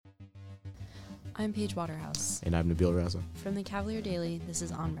I'm Paige Waterhouse. And I'm Nabil Raza. From the Cavalier Daily, this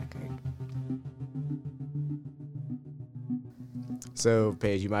is On Record. So,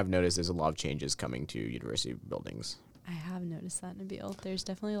 Paige, you might have noticed there's a lot of changes coming to university buildings. I have noticed that, Nabil. There's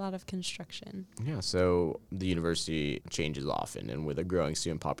definitely a lot of construction. Yeah, so the university changes often, and with a growing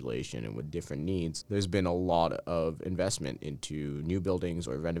student population and with different needs, there's been a lot of investment into new buildings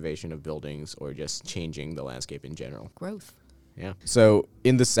or renovation of buildings or just changing the landscape in general. Growth. Yeah. So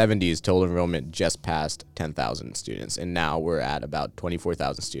in the 70s, total enrollment just passed 10,000 students, and now we're at about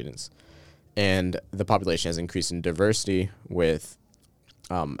 24,000 students. And the population has increased in diversity with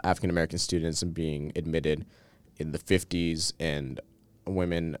African-American students being admitted in the 50s and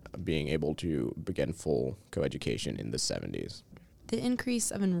women being able to begin full coeducation in the 70s. The increase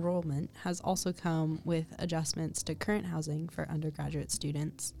of enrollment has also come with adjustments to current housing for undergraduate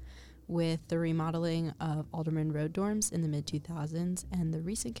students, with the remodeling of Alderman Road dorms in the mid-2000s and the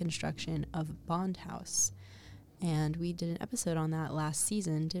recent construction of Bond House. And we did an episode on that last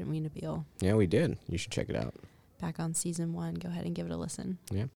season, didn't we, Nabil? Yeah, we did. You should check it out. Back on season 1. Go ahead and give it a listen.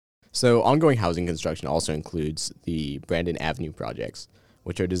 Yeah. So ongoing housing construction also includes the Brandon Avenue projects,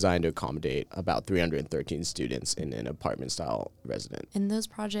 which are designed to accommodate about 313 students in an apartment-style residence. And those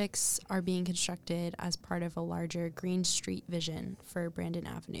projects are being constructed as part of a larger Green Street vision for Brandon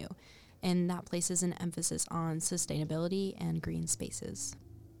Avenue, and that places an emphasis on sustainability and green spaces.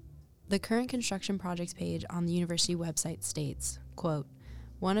 The current construction projects page on the university website states, quote,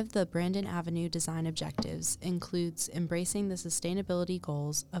 "One of the Brandon Avenue design objectives includes embracing the sustainability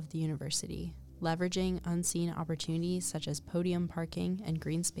goals of the university, leveraging unseen opportunities such as podium parking and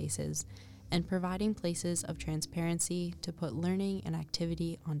green spaces, and providing places of transparency to put learning and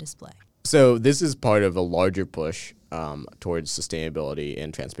activity on display." So this is part of a larger push towards sustainability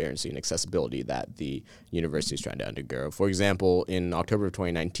and transparency and accessibility that the university is trying to undergo. For example, in October of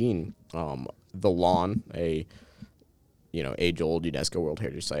 2019, the lawn, a age-old UNESCO World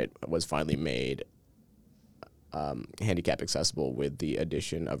Heritage Site, was finally made handicap accessible with the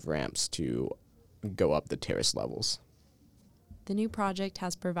addition of ramps to go up the terrace levels. The new project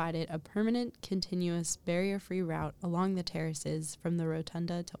has provided a permanent, continuous, barrier-free route along the terraces from the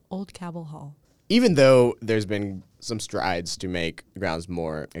Rotunda to Old Cabell Hall. Even though there's been some strides to make grounds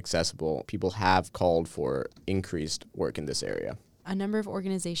more accessible, people have called for increased work in this area. A number of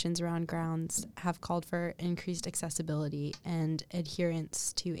organizations around grounds have called for increased accessibility and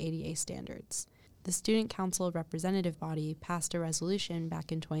adherence to ADA standards. The Student Council representative body passed a resolution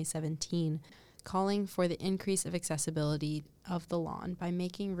back in 2017 calling for the increase of accessibility of the lawn by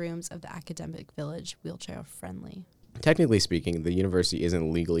making rooms of the academic village wheelchair-friendly. Technically speaking, the university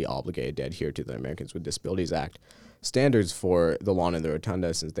isn't legally obligated to adhere to the Americans with Disabilities Act standards for the lawn and the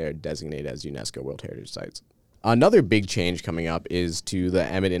rotunda since they are designated as UNESCO World Heritage Sites. Another big change coming up is to the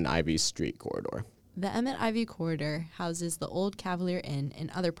Emmett and Ivy Street corridor. The Emmett-Ivy corridor houses the old Cavalier Inn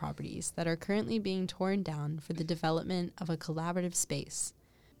and other properties that are currently being torn down for the development of a collaborative space.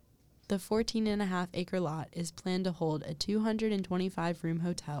 The 14.5-acre lot is planned to hold a 225-room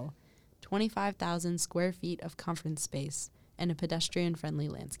hotel, 25,000 square feet of conference space, and a pedestrian-friendly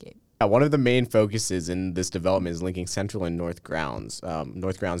landscape. One of the main focuses in this development is linking Central and North Grounds.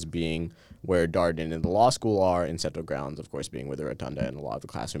 North Grounds being where Darden and the law school are, and Central Grounds, of course, being where the rotunda and a lot of the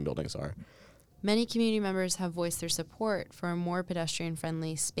classroom buildings are. Many community members have voiced their support for a more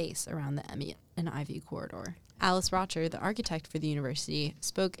pedestrian-friendly space around the Emmett and Ivy corridor. Alice Rocher, the architect for the university,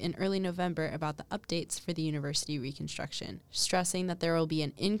 spoke in early November about the updates for the university reconstruction, stressing that there will be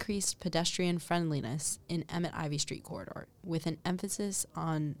an increased pedestrian friendliness in Emmett-Ivy Street corridor, with an emphasis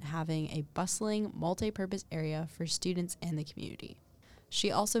on having a bustling, multi-purpose area for students and the community. She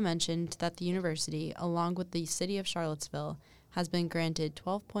also mentioned that the university, along with the city of Charlottesville, has been granted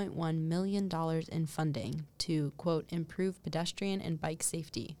 $12.1 million in funding to, quote, improve pedestrian and bike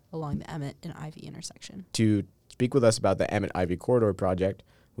safety along the Emmett and Ivy intersection. To speak with us about the Emmett-Ivy Corridor project,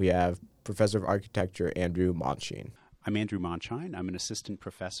 we have Professor of Architecture Andrew Montshine. I'm Andrew Montshine. I'm an assistant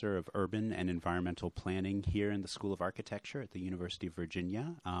professor of urban and environmental planning here in the School of Architecture at the University of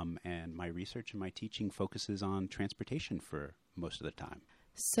Virginia, and my research and my teaching focuses on transportation for most of the time.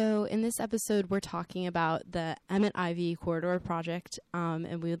 So in this episode, we're talking about the Emmett-Ivy Corridor project,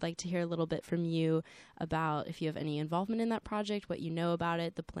 and we would like to hear a little bit from you about if you have any involvement in that project, what you know about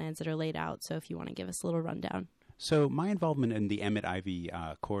it, the plans that are laid out. So if you want to give us a little rundown. So my involvement in the Emmett-Ivy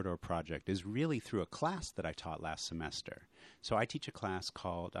Corridor project is really through a class that I taught last semester. So I teach a class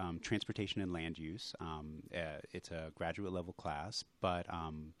called Transportation and Land Use. It's a graduate level class, but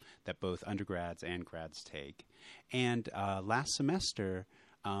that both undergrads and grads take. And last semester,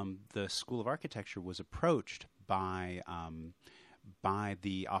 the School of Architecture was approached by by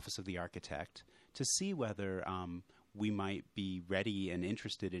the Office of the Architect to see whether we might be ready and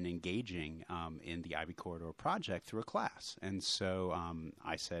interested in engaging in the Ivy Corridor project through a class. And so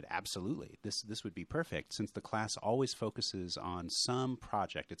I said, absolutely, this would be perfect, since the class always focuses on some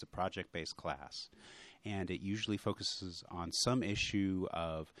project. It's a project-based class. And it usually focuses on some issue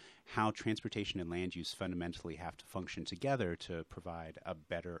of how transportation and land use fundamentally have to function together to provide a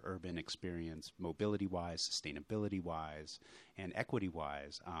better urban experience, mobility-wise, sustainability-wise, and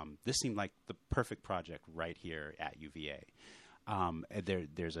equity-wise. This seemed like the perfect project right here at UVA.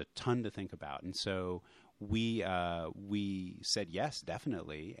 There's a ton to think about. And so we said yes,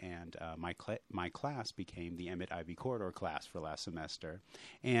 definitely, and my class became the Emmett Ivy Corridor class for last semester.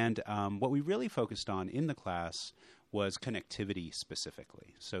 And what we really focused on in the class was connectivity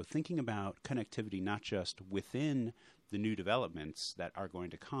specifically. So thinking about connectivity not just within the new developments that are going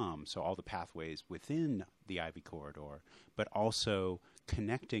to come, so all the pathways within the Ivy Corridor, but also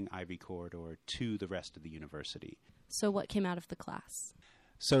connecting Ivy Corridor to the rest of the university. So what came out of the class?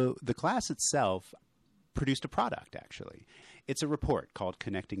 So the class itself produced a product, actually. It's a report called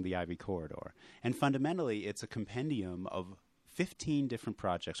Connecting the Ivy Corridor. And fundamentally, it's a compendium of 15 different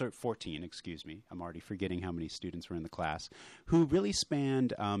projects, or 14, excuse me. I'm already forgetting how many students were in the class, who really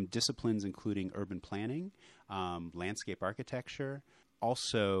spanned disciplines including urban planning, landscape architecture,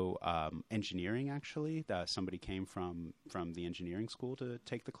 also engineering, actually. Somebody came from the engineering school to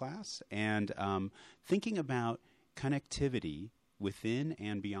take the class. And thinking about connectivity within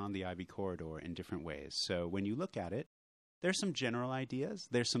and beyond the Ivy Corridor in different ways. So when you look at it, there's some general ideas.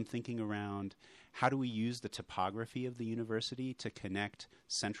 There's some thinking around how do we use the topography of the university to connect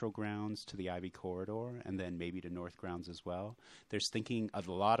central grounds to the Ivy Corridor and then maybe to north grounds as well. There's thinking a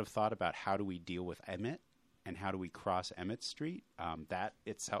lot of thought about how do we deal with Emmett and how do we cross Emmett Street. That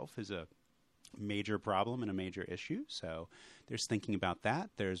itself is a major problem and a major issue. So there's thinking about that.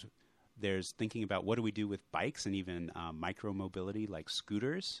 There's thinking about what do we do with bikes and even micro-mobility like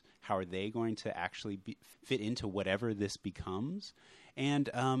scooters. How are they going to actually fit into whatever this becomes?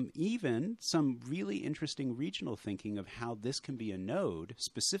 And even some really interesting regional thinking of how this can be a node,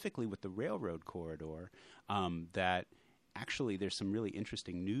 specifically with the railroad corridor, that actually there's some really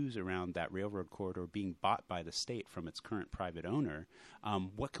interesting news around that railroad corridor being bought by the state from its current private owner.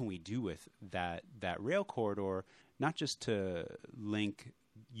 What can we do with that rail corridor, not just to link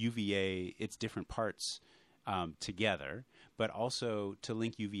UVA, its different parts together, but also to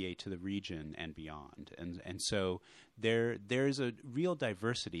link UVA to the region and beyond. And so there's a real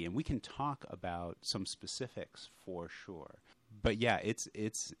diversity, and we can talk about some specifics for sure. But yeah,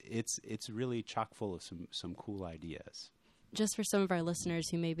 it's really chock full of some cool ideas. Just for some of our listeners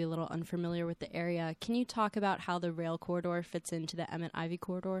who may be a little unfamiliar with the area, can you talk about how the rail corridor fits into the Emmett Ivy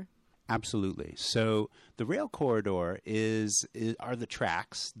Corridor? Absolutely. So the rail corridor are the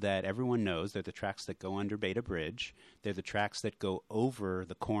tracks that everyone knows. They're the tracks that go under Beta Bridge. They're the tracks that go over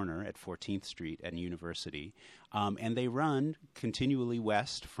the corner at 14th Street and University. And they run continually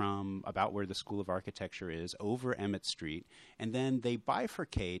west from about where the School of Architecture is, over Emmett Street. And then they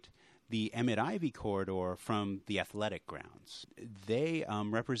bifurcate the Emmett Ivy corridor from the athletic grounds. They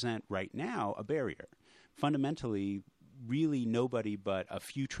represent right now a barrier. Fundamentally, really nobody but a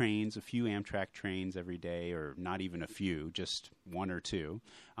few Amtrak trains every day, or not even a few, just one or two,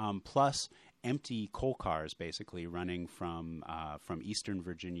 plus empty coal cars basically running from eastern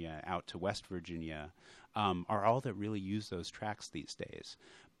Virginia out to West Virginia, are all that really use those tracks these days.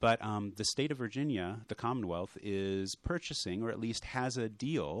 But the state of Virginia, the Commonwealth, is purchasing, or at least has a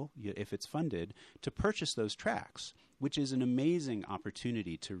deal, if it's funded, to purchase those tracks, which is an amazing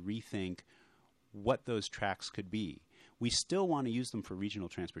opportunity to rethink what those tracks could be. We still want to use them for regional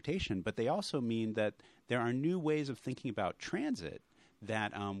transportation, but they also mean that there are new ways of thinking about transit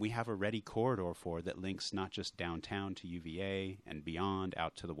that we have a ready corridor for that links not just downtown to UVA and beyond,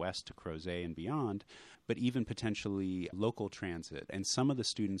 out to the west to Crozet and beyond, but even potentially local transit. And some of the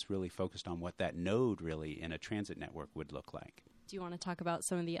students really focused on what that node really in a transit network would look like. Do you want to talk about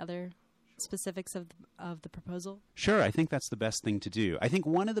some of the other specifics of the proposal? Sure, I think that's the best thing to do. I think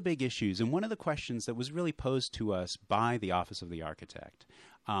one of the big issues and one of the questions that was really posed to us by the Office of the Architect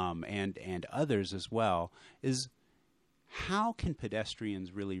and others as well is how can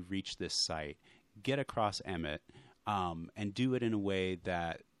pedestrians really reach this site, get across Emmett, and do it in a way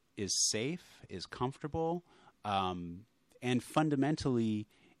that is safe, is comfortable, and fundamentally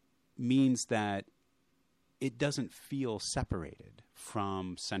means that it doesn't feel separated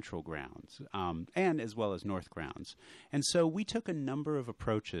from central grounds, and as well as north grounds. And so we took a number of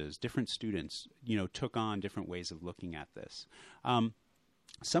approaches. Different students, took on different ways of looking at this.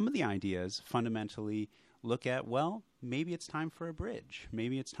 Some of the ideas fundamentally look at, well, maybe it's time for a bridge.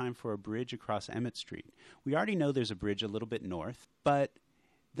 Maybe it's time for a bridge across Emmett Street. We already know there's a bridge a little bit north, but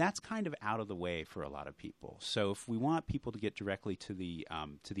that's kind of out of the way for a lot of people. So if we want people to get directly to the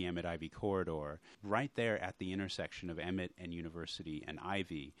Emmett-Ivy corridor, right there at the intersection of Emmett and University and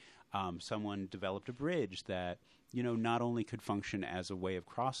Ivy, someone developed a bridge that, not only could function as a way of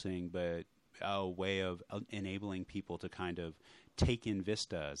crossing, but a way of enabling people to kind of take in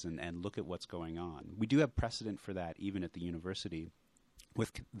vistas and look at what's going on. We do have precedent for that even at the university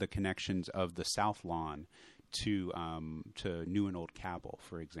with the connections of the South Lawn to New and Old Cabell,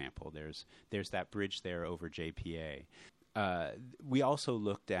 for example. There's that bridge there over JPA. We also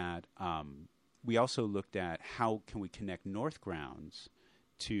looked at how can we connect North Grounds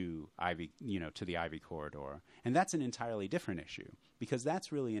to Ivy, to the Ivy corridor, and that's an entirely different issue because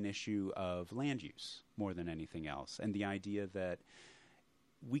that's really an issue of land use more than anything else, and the idea that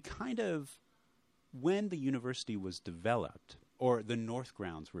we kind of, when the university was developed, or the North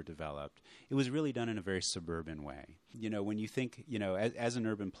Grounds were developed, it was really done in a very suburban way. When you think, as an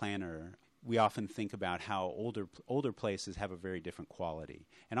urban planner, we often think about how older places have a very different quality.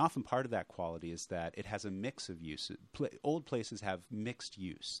 And often part of that quality is that it has a mix of use. Old places have mixed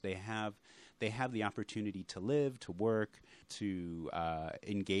use. They have the opportunity to live, to work, to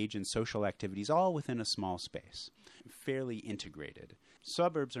engage in social activities, all within a small space, fairly integrated.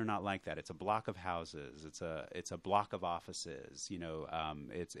 Suburbs are not like that. It's a block of houses. It's a block of offices.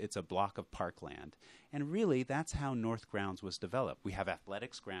 It's a block of parkland. And really, that's how North Grounds was developed. We have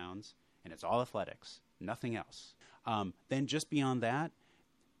athletics grounds, and it's all athletics, nothing else. Then just beyond that,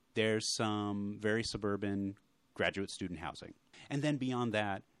 there's some very suburban graduate student housing. And then beyond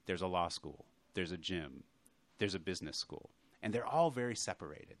that, there's a law school, there's a gym, there's a business school. And they're all very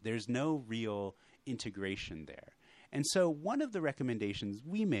separated. There's no real integration there. And so one of the recommendations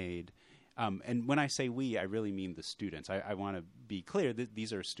we made, and when I say we, I really mean the students. I want to be clear that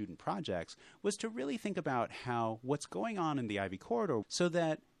these are student projects, was to really think about what's going on in the Ivy corridor so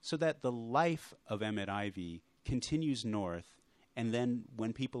that the life of Emmett-Ivy continues north, and then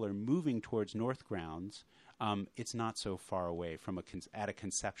when people are moving towards North Grounds, it's not so far away from at a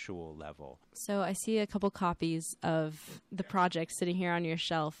conceptual level. So I see a couple copies of the project sitting here on your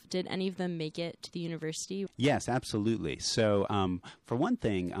shelf. Did any of them make it to the university? Yes, absolutely. So for one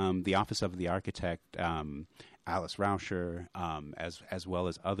thing, the Office of the Architect, Alice Rauscher, as well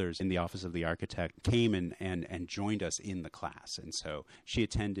as others in the Office of the Architect, came and joined us in the class. And so she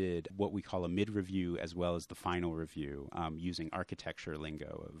attended what we call a mid-review as well as the final review, using architecture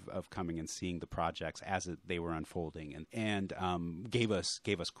lingo of coming and seeing the projects as they were unfolding, and gave us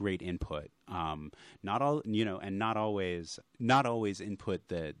great input. Not always input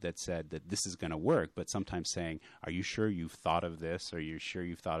that said that this is going to work, but sometimes saying, "Are you sure you've thought of this? Are you sure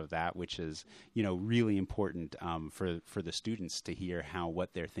you've thought of that?" Which is really important for the students to hear how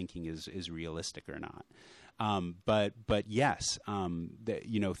what they're thinking is realistic or not. But yes,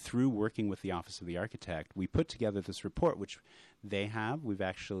 through working with the Office of the Architect, we put together this report, which they have. We've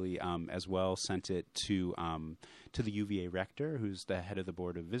actually as well sent it to the UVA rector, who's the head of the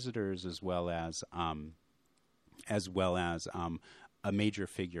Board of Visitors, as well as a major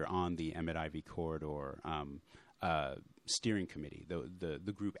figure on the Emmett-Ivy corridor steering committee,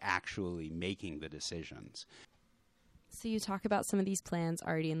 the group actually making the decisions. So you talk about some of these plans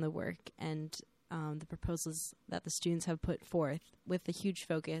already in the work and the proposals that the students have put forth with a huge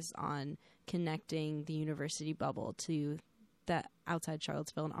focus on connecting the university bubble to the outside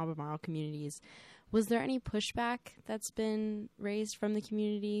Charlottesville and Albemarle communities. Was there any pushback that's been raised from the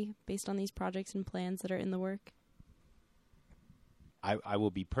community based on these projects and plans that are in the work? I will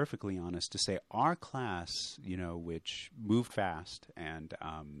be perfectly honest to say our class, which moved fast and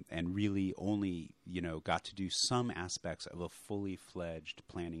really only, got to do some aspects of a fully fledged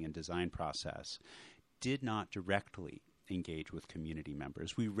planning and design process, did not directly engage with community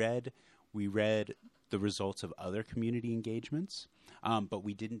members. We read the results of other community engagements, but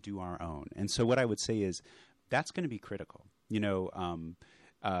we didn't do our own. And so what I would say is that's going to be critical.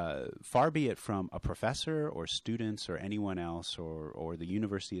 Far be it from a professor or students or anyone else or the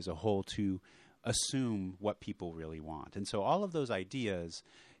university as a whole to assume what people really want. And so all of those ideas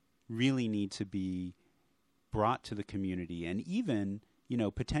really need to be brought to the community and even,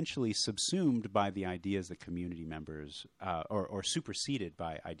 potentially subsumed by the ideas that community members or superseded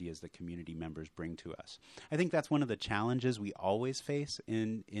by ideas that community members bring to us. I think that's one of the challenges we always face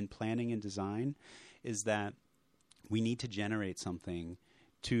in planning and design is that we need to generate something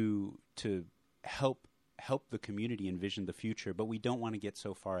to help the community envision the future, but we don't want to get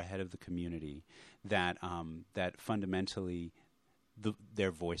so far ahead of the community that fundamentally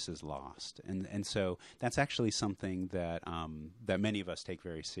their voices lost, and so that's actually something that that many of us take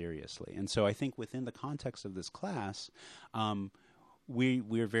very seriously. And so I think within the context of this class,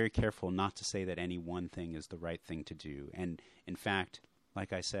 we're very careful not to say that any one thing is the right thing to do. And in fact,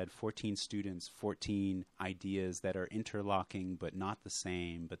 like I said, 14 students, 14 ideas that are interlocking but not the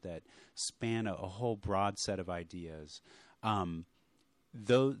same, but that span a whole broad set of ideas.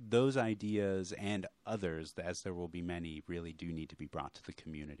 Those ideas and others, as there will be many, really do need to be brought to the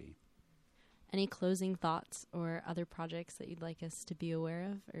community. Any closing thoughts or other projects that you'd like us to be aware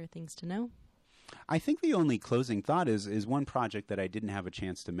of or things to know? I think the only closing thought is one project that I didn't have a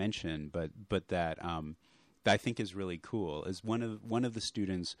chance to mention, but that I think is really cool. Is one of the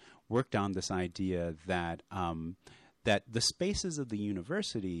students worked on this idea that that the spaces of the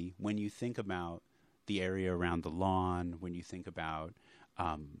university, when you think about the area around the lawn, when you think about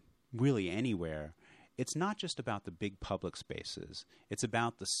really anywhere, it's not just about the big public spaces. It's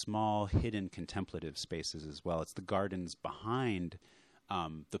about the small, hidden, contemplative spaces as well. It's the gardens behind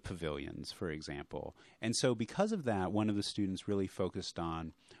the pavilions, for example. And so because of that, one of the students really focused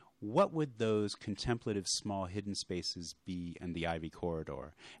on what would those contemplative, small, hidden spaces be in the Ivy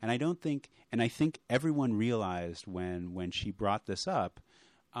Corridor. And I think everyone realized when she brought this up,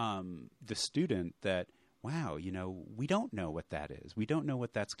 the student, that wow, we don't know what that is. We don't know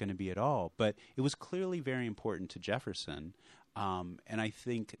what that's going to be at all. But it was clearly very important to Jefferson. And I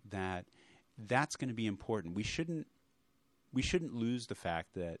think that that's going to be important. We shouldn't lose the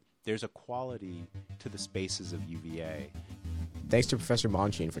fact that there's a quality to the spaces of UVA. Thanks to Professor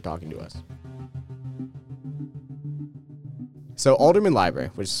Monchine for talking to us. So Alderman Library,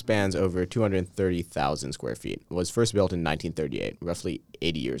 which spans over 230,000 square feet, was first built in 1938, roughly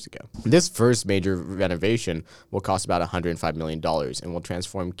 80 years ago. This first major renovation will cost about $105 million and will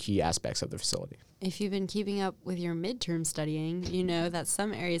transform key aspects of the facility. If you've been keeping up with your midterm studying, you know that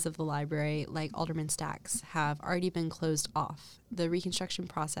some areas of the library, like Alderman Stacks, have already been closed off. The reconstruction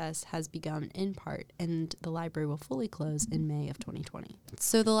process has begun in part, and the library will fully close in May of 2020.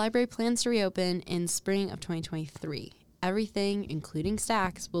 So the library plans to reopen in spring of 2023. Everything, including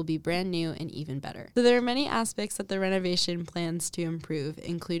Stacks, will be brand new and even better. So there are many aspects that the renovation plans to improve,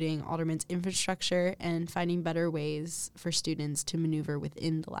 including Alderman's infrastructure and finding better ways for students to maneuver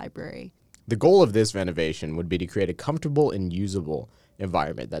within the library. The goal of this renovation would be to create a comfortable and usable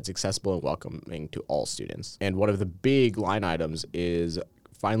environment that's accessible and welcoming to all students. And one of the big line items is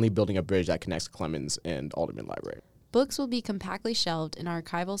finally building a bridge that connects Clemens and Alderman Library. Books will be compactly shelved, and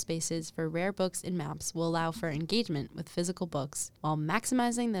archival spaces for rare books and maps will allow for engagement with physical books while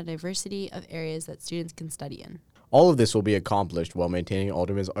maximizing the diversity of areas that students can study in. All of this will be accomplished while maintaining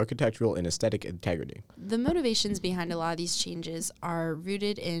Alderman's architectural and aesthetic integrity. The motivations behind a lot of these changes are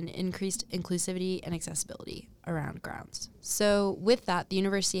rooted in increased inclusivity and accessibility around grounds. So with that, the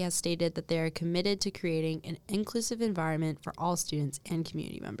university has stated that they are committed to creating an inclusive environment for all students and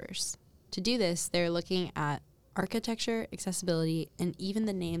community members. To do this, they're looking at architecture, accessibility, and even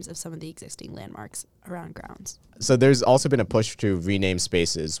the names of some of the existing landmarks around grounds. So there's also been a push to rename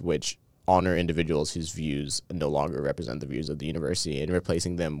spaces which honor individuals whose views no longer represent the views of the university and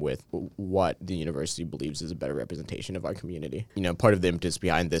replacing them with what the university believes is a better representation of our community. Part of the impetus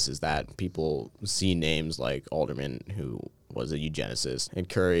behind this is that people see names like Alderman, who was a eugenicist, and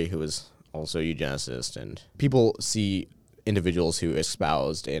Curry, who was also a eugenicist, and people see individuals who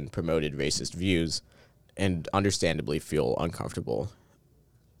espoused and promoted racist views and understandably feel uncomfortable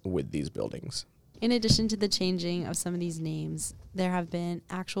with these buildings. In addition to the changing of some of these names, there have been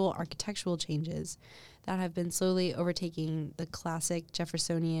actual architectural changes that have been slowly overtaking the classic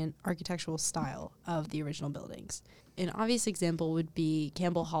Jeffersonian architectural style of the original buildings. An obvious example would be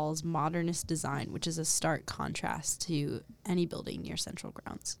Campbell Hall's modernist design, which is a stark contrast to any building near Central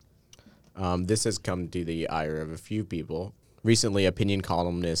Grounds. This has come to the ire of a few people. Recently, opinion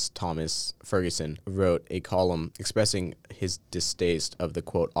columnist Thomas Ferguson wrote a column expressing his distaste of the,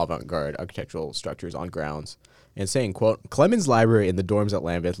 quote, avant-garde architectural structures on grounds and saying, quote, Clemens Library and the dorms at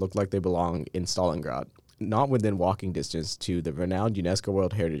Lambeth look like they belong in Stalingrad, not within walking distance to the renowned UNESCO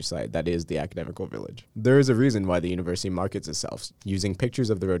World Heritage Site that is the Academical Village. There is a reason why the university markets itself using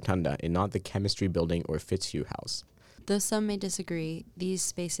pictures of the rotunda and not the chemistry building or Fitzhugh House. Though some may disagree, these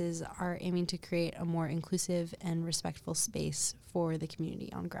spaces are aiming to create a more inclusive and respectful space for the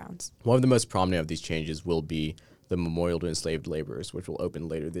community on grounds. One of the most prominent of these changes will be the Memorial to Enslaved Laborers, which will open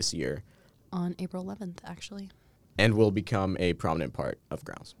later this year. On April 11th, actually. And will become a prominent part of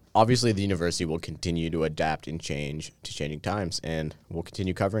grounds. Obviously, the university will continue to adapt and change to changing times, and we'll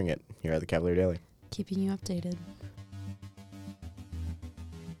continue covering it here at the Cavalier Daily. Keeping you updated.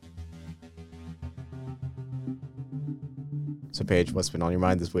 So Paige, what's been on your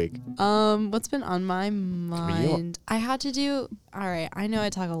mind this week? What's been on my mind? I had to do, all right, I know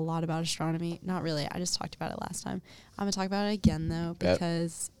I talk a lot about astronomy. Not really. I just talked about it last time. I'm going to talk about it again, though,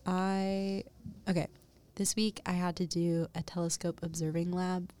 because this week I had to do a telescope observing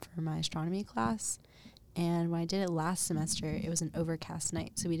lab for my astronomy class. And when I did it last semester, it was an overcast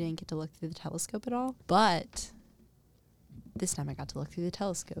night, so we didn't get to look through the telescope at all. But this time I got to look through the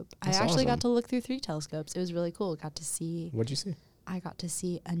telescope. That's I actually awesome. got to look through 3 telescopes. It was really cool. Got to see... What'd you see? I got to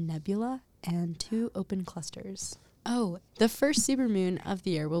see a nebula and 2 open clusters. Oh, the first supermoon of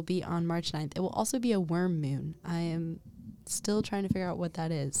the year will be on March 9th. It will also be a worm moon. I am still trying to figure out what that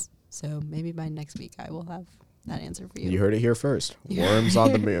is. So maybe by next week I will have that answer for you. You heard it here first. Worms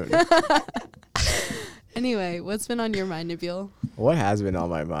on the moon. Anyway, what's been on your mind, Nabil? What has been on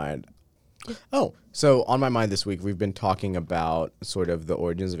my mind? Oh, so on my mind this week, we've been talking about sort of the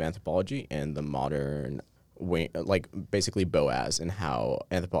origins of anthropology and the modern way, like basically Boaz, and how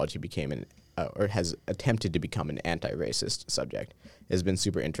anthropology became or has attempted to become an anti-racist subject. It's been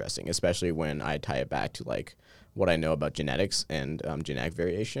super interesting, especially when I tie it back to like what I know about genetics and genetic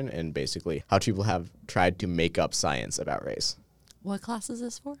variation, and basically how people have tried to make up science about race. What class is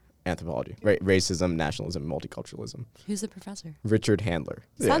this for? Anthropology, racism, nationalism, multiculturalism. Who's the professor? Richard Handler.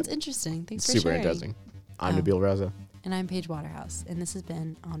 Sounds interesting. Thanks for super sharing. interesting. I'm Oh. Nabil Raza. And I'm Paige Waterhouse, and this has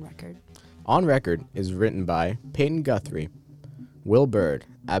been On Record. On Record is written by Peyton Guthrie, Will Bird,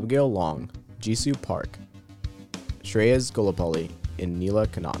 Abigail Long, Jisoo Park, Shreyas Golapalli, and Neela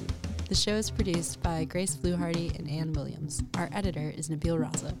Kanan. The show is produced by Grace Fluharty and Ann Williams. Our editor is Nabil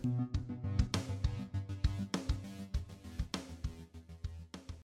Raza.